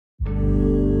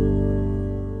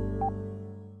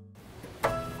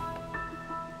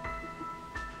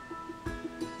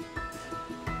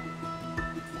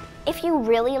if you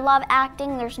really love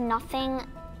acting, there's nothing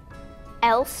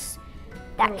else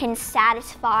that can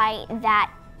satisfy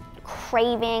that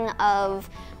craving of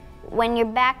when you're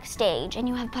backstage and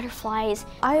you have butterflies.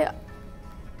 I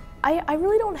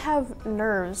really don't have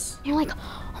nerves. You're like,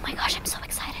 oh my gosh, I'm so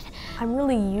excited. I'm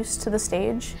really used to the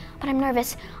stage. But I'm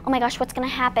nervous. Oh my gosh, what's gonna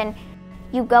happen?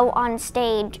 You go on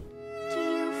stage. Do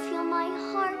you feel my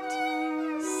heart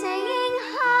saying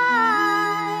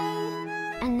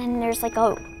hi? And then there's like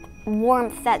a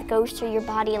warmth that goes through your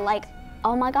body like,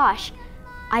 oh my gosh,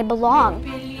 I belong.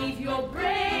 Believe you're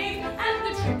brave and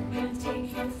the trick will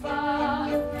take you far.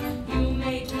 You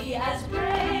may be as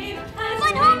brave as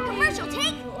Fun home commercial,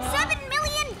 take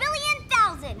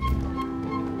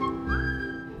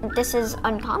 7,000,000,000,000. This is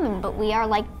uncommon, but we are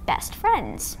like best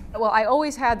friends. Well, I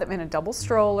always had them in a double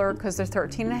stroller because they're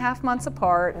 13 and a half months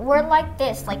apart. We're like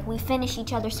this, like we finish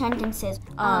each other's sentences.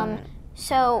 We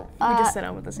just sit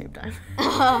down at the same time.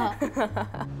 How are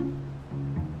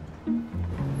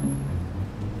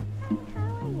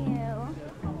you?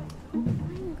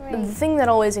 I'm great. The thing that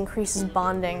always increases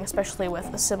bonding, especially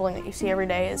with a sibling that you see every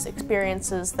day, is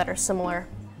experiences that are similar.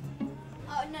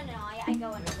 Oh, no, I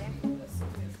go under there.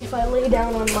 If I lay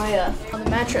down on the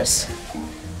mattress,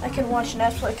 I can watch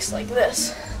Netflix like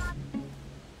this.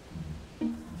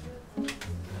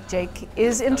 Jake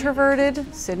is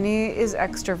introverted, Sydney is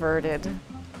extroverted.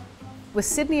 With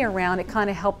Sydney around, it kind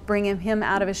of helped bring him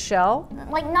out of his shell.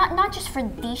 Like not just for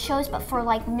these shows, but for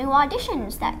like new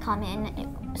auditions that come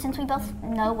in, since we both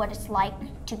know what it's like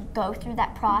to go through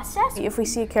that process. If we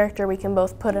see a character, we can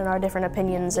both put in our different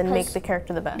opinions and make the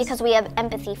character the best. Because we have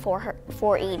empathy for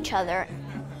each other.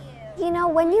 You know,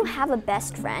 when you have a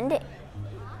best friend,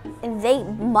 they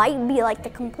might be like the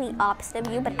complete opposite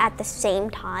of you, but at the same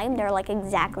time, they're like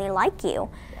exactly like you.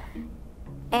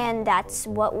 And that's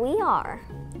what we are.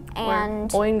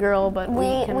 And we're boy and girl, but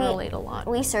we can relate a lot.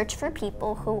 We search for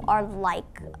people who are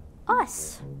like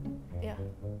us. Yeah.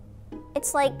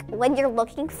 It's like when you're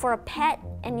looking for a pet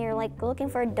and you're like looking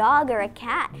for a dog or a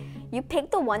cat, you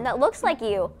pick the one that looks like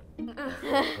you.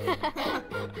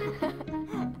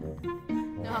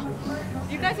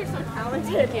 You guys are so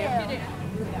talented. Thank you.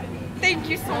 Thank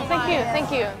you so much.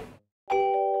 Thank you.